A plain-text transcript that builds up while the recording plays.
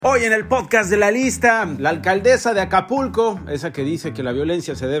Hoy en el podcast de La Lista, la alcaldesa de Acapulco, esa que dice que la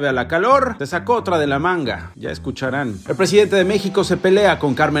violencia se debe a la calor, se sacó otra de la manga, ya escucharán. El presidente de México se pelea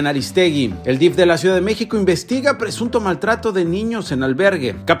con Carmen Aristegui. El DIF de la Ciudad de México investiga presunto maltrato de niños en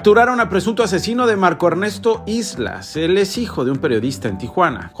albergue. Capturaron a presunto asesino de Marco Ernesto Islas, él es hijo de un periodista en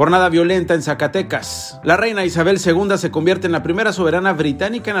Tijuana. Jornada violenta en Zacatecas. La reina Isabel II se convierte en la primera soberana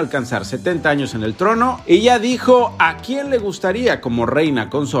británica en alcanzar 70 años en el trono y ya dijo a quién le gustaría como reina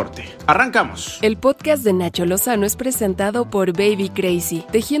consorte. Arrancamos. El podcast de Nacho Lozano es presentado por Baby Crazy,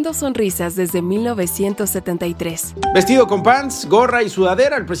 tejiendo sonrisas desde 1973. Vestido con pants, gorra y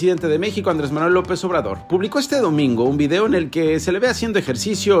sudadera, el presidente de México, Andrés Manuel López Obrador, publicó este domingo un video en el que se le ve haciendo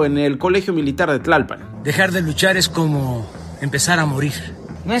ejercicio en el Colegio Militar de Tlalpan. Dejar de luchar es como empezar a morir.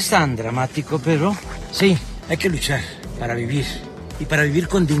 No es tan dramático, pero sí, hay que luchar para vivir y para vivir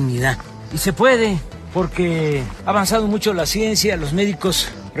con dignidad. Y se puede, porque ha avanzado mucho la ciencia, los médicos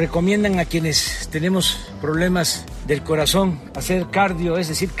recomiendan a quienes tenemos problemas del corazón hacer cardio, es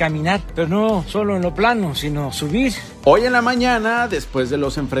decir, caminar, pero no solo en lo plano, sino subir. Hoy en la mañana, después de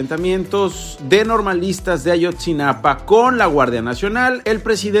los enfrentamientos de normalistas de Ayotzinapa con la Guardia Nacional, el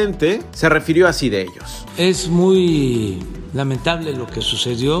presidente se refirió así de ellos. Es muy lamentable lo que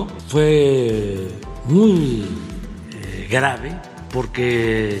sucedió, fue muy grave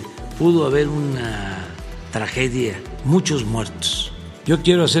porque pudo haber una tragedia, muchos muertos. Yo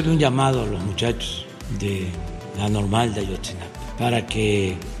quiero hacerle un llamado a los muchachos de la Normal de Ayotzinapa para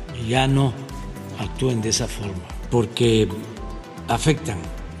que ya no actúen de esa forma, porque afectan,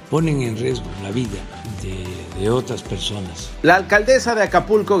 ponen en riesgo la vida de otras personas. La alcaldesa de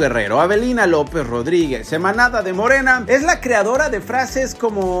Acapulco, Guerrero, Avelina López Rodríguez, emanada de Morena, es la creadora de frases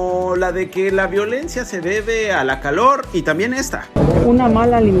como la de que la violencia se debe a la calor y también esta. Una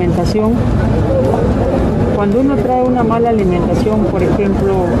mala alimentación. Cuando uno trae una mala alimentación, por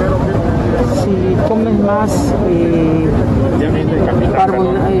ejemplo, si comes más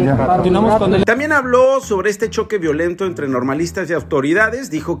carbohidratos. También habló sobre este choque violento entre normalistas y autoridades.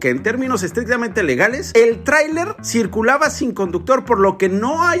 Dijo que en términos estrictamente legales, el tráiler circulaba sin conductor, por lo que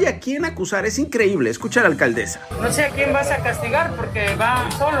no hay a quien acusar. Es increíble. Escucha a la alcaldesa. No sé a quién vas a castigar porque va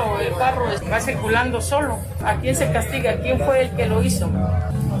solo, el carro va circulando solo. ¿A quién se castiga? ¿Quién fue el que lo hizo?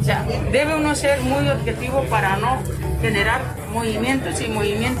 O sea, debe uno ser muy objetivo para no generar movimientos y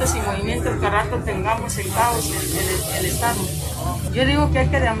movimientos que al rato tengamos el caos en el Estado. Yo digo que hay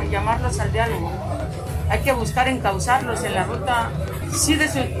que llamarlos al diálogo, hay que buscar encauzarlos en la ruta, sí de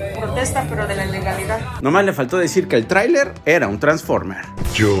su protesta, pero de la legalidad. Nomás le faltó decir que el tráiler era un Transformer.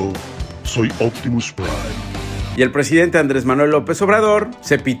 Yo soy Optimus Prime. Y el presidente Andrés Manuel López Obrador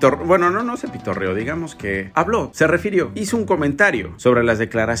se pitorreó, digamos que habló, se refirió, hizo un comentario sobre las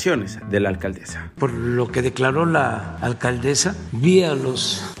declaraciones de la alcaldesa. Por lo que declaró la alcaldesa, vi a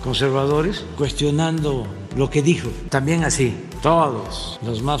los conservadores cuestionando lo que dijo. También así, todos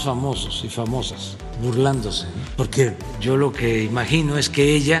los más famosos y famosas burlándose, porque yo lo que imagino es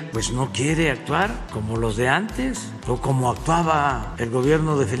que ella pues no quiere actuar como los de antes o como actuaba el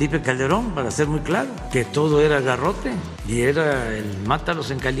gobierno de Felipe Calderón, para ser muy claro, que todo era garrote y era el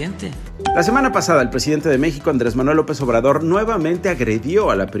mátalos en caliente. La semana pasada el presidente de México, Andrés Manuel López Obrador, nuevamente agredió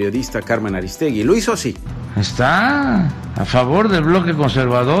a la periodista Carmen Aristegui. Lo hizo así. Está a favor del bloque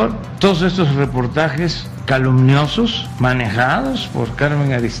conservador. Todos estos reportajes calumniosos manejados por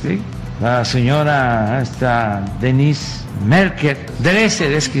Carmen Aristegui. La señora Denise Merker,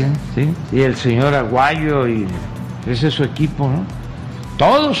 Dresser es que, ¿sí? Y el señor Aguayo y ese es su equipo, ¿no?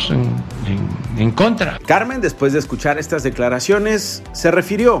 Todos en contra. Carmen, después de escuchar estas declaraciones, se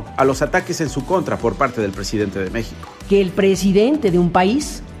refirió a los ataques en su contra por parte del presidente de México. Que el presidente de un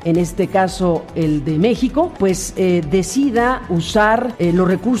país, en este caso el de México, pues decida usar los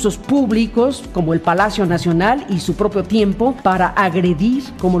recursos públicos como el Palacio Nacional y su propio tiempo para agredir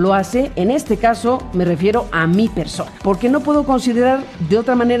como lo hace. En este caso me refiero a mi persona, porque no puedo considerar de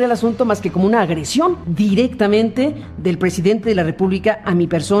otra manera el asunto más que como una agresión directamente del presidente de la República a mi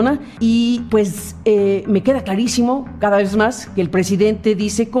persona. Y pues me queda clarísimo cada vez más que el presidente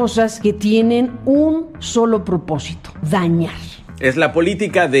dice cosas que tienen un solo propósito: dañar. Es la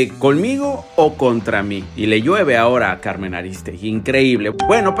política de conmigo o contra mí. Y le llueve ahora a Carmen Aristegui. Increíble.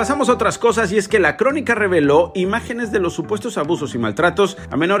 Bueno, pasamos a otras cosas, y es que la crónica reveló imágenes de los supuestos abusos y maltratos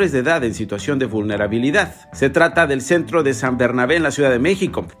a menores de edad en situación de vulnerabilidad. Se trata del centro de San Bernabé en la Ciudad de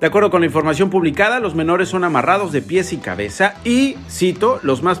México. De acuerdo con la información publicada, los menores son amarrados de pies y cabeza y, cito,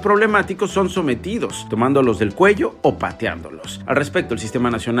 los más problemáticos son sometidos, tomándolos del cuello o pateándolos. Al respecto, el Sistema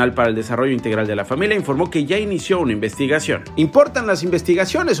Nacional para el Desarrollo Integral de la Familia informó que ya inició una investigación. Importa cortan las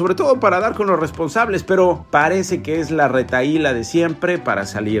investigaciones, sobre todo para dar con los responsables, pero parece que es la retahíla de siempre para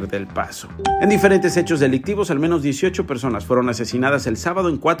salir del paso. En diferentes hechos delictivos, al menos 18 personas fueron asesinadas el sábado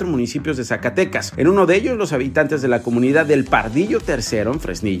en 4 municipios de Zacatecas. En uno de ellos, los habitantes de la comunidad del Pardillo Tercero, en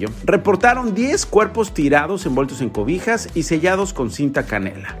Fresnillo, reportaron 10 cuerpos tirados envueltos en cobijas y sellados con cinta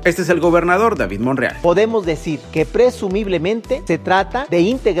canela. Este es el gobernador David Monreal. Podemos decir que presumiblemente se trata de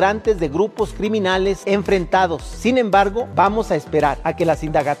integrantes de grupos criminales enfrentados. Sin embargo, vamos a esperar a que las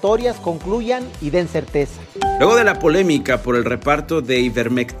indagatorias concluyan y den certeza. Luego de la polémica por el reparto de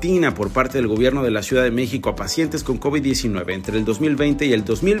ivermectina por parte del gobierno de la Ciudad de México a pacientes con COVID-19 entre el 2020 y el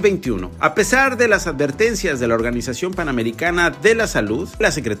 2021, a pesar de las advertencias de la Organización Panamericana de la Salud,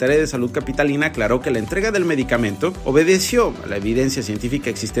 la Secretaría de Salud capitalina aclaró que la entrega del medicamento obedeció a la evidencia científica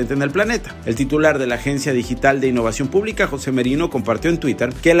existente en el planeta. El titular de la Agencia Digital de Innovación Pública, José Merino, compartió en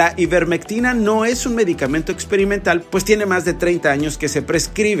Twitter que la ivermectina no es un medicamento experimental, pues tiene más de 30 años que se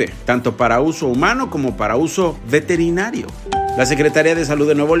prescribe, tanto para uso humano como para uso veterinario. La Secretaría de Salud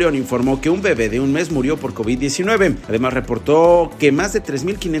de Nuevo León informó que un bebé de un mes murió por COVID-19. Además, reportó que más de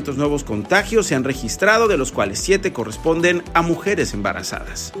 3.500 nuevos contagios se han registrado, de los cuales 7 corresponden a mujeres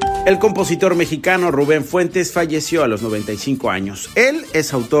embarazadas. El compositor mexicano Rubén Fuentes falleció a los 95 años. Él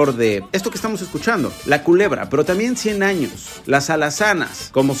es autor de esto que estamos escuchando, La Culebra, pero también 100 años, Las Alazanas,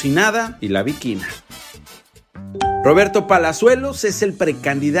 Como si nada y La Viquina. Roberto Palazuelos es el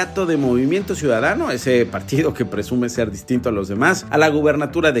precandidato de Movimiento Ciudadano, ese partido que presume ser distinto a los demás, a la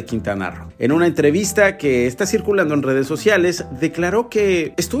gubernatura de Quintana Roo. En una entrevista que está circulando en redes sociales, declaró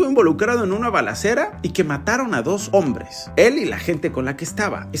que estuvo involucrado en una balacera y que mataron a 2 hombres. Él y la gente con la que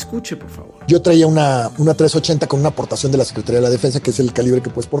estaba. Escuche, por favor. Yo traía una 380 con una aportación de la Secretaría de la Defensa, que es el calibre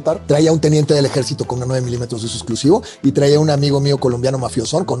que puedes portar. Traía un teniente del ejército con una 9 milímetros de uso exclusivo y traía un amigo mío colombiano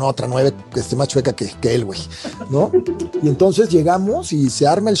mafiosón con otra 9 más chueca que él, güey, ¿no? Y entonces llegamos y se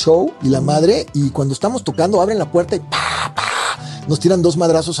arma el show y la madre, y cuando estamos tocando abren la puerta y nos tiran 2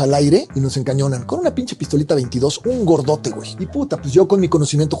 madrazos al aire y nos encañonan con una pinche pistolita 22, un gordote, güey. Y puta, pues yo con mi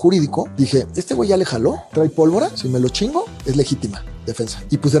conocimiento jurídico dije, este güey ya le jaló, trae pólvora, si me lo chingo, es legítima defensa.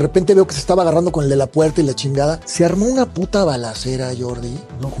 Y pues de repente veo que se estaba agarrando con el de la puerta y la chingada. Se armó una puta balacera, Jordi.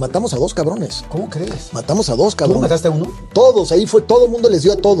 No, matamos a 2 cabrones. ¿Cómo crees? Matamos a 2 cabrones. ¿Tú mataste a uno? Todos, ahí fue, todo el mundo les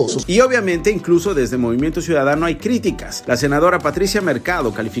dio a todos. Y obviamente incluso desde Movimiento Ciudadano hay críticas. La senadora Patricia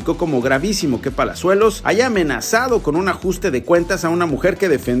Mercado calificó como gravísimo que Palazuelos haya amenazado con un ajuste de cuentas a una mujer que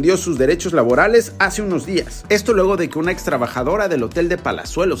defendió sus derechos laborales hace unos días. Esto luego de que una ex trabajadora del hotel de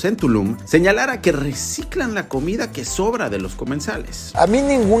Palazuelos en Tulum señalara que reciclan la comida que sobra de los comensales. A mí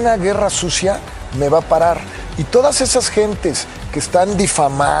ninguna guerra sucia me va a parar. Y todas esas gentes que están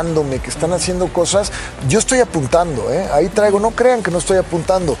difamándome, que están haciendo cosas, yo estoy apuntando, ahí traigo, no crean que no estoy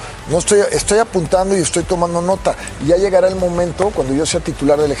apuntando, estoy apuntando y estoy tomando nota. Y ya llegará el momento, cuando yo sea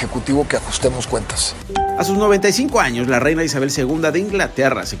titular del Ejecutivo, que ajustemos cuentas. A sus 95 años, la reina Isabel II de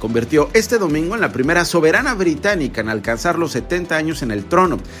Inglaterra se convirtió este domingo en la primera soberana británica en alcanzar los 70 años en el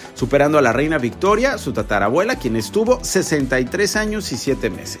trono, superando a la reina Victoria, su tatarabuela, quien estuvo 63 años y 7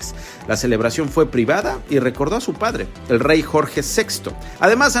 meses. La celebración fue privada y recordó a su padre, el rey Jorge VI.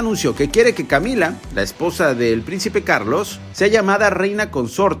 Además, anunció que quiere que Camila, la esposa del príncipe Carlos, sea llamada reina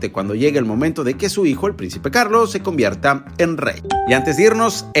consorte cuando llegue el momento de que su hijo, el príncipe Carlos, se convierta en rey. Y antes de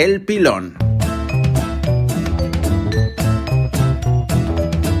irnos, el pilón.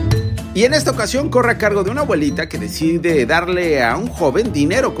 Y en esta ocasión corre a cargo de una abuelita que decide darle a un joven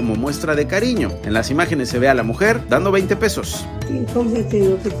dinero como muestra de cariño. En las imágenes se ve a la mujer dando 20 pesos. Sí, cómprate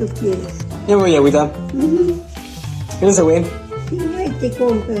lo que tú quieras. Ya voy, abuelita. ¿Qué güey? Sí, ahí te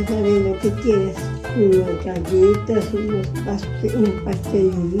compras, ¿sabes? Lo que quieras. Unas galletas, un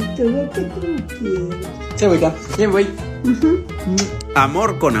pastelito, lo que tú quieras. Sí, abuelita. Bien, voy.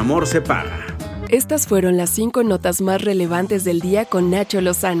 Amor con amor se paga. Estas fueron las 5 notas más relevantes del día con Nacho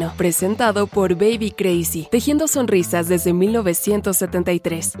Lozano, presentado por Baby Crazy, tejiendo sonrisas desde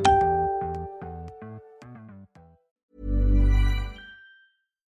 1973.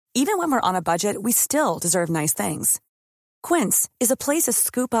 Even when we're on a budget, we still deserve nice things. Quince is a place to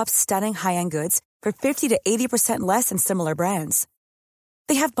scoop up stunning high-end goods for 50 to 80% less than similar brands.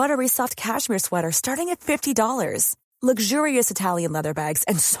 They have buttery soft cashmere sweaters starting at $50, luxurious Italian leather bags,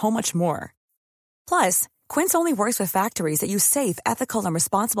 and so much more. Plus, Quince only works with factories that use safe, ethical, and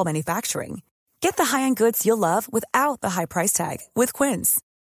responsible manufacturing. Get the high-end goods you'll love without the high price tag with Quince.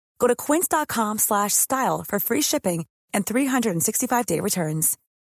 Go to quince.com/style for free shipping and 365-day returns.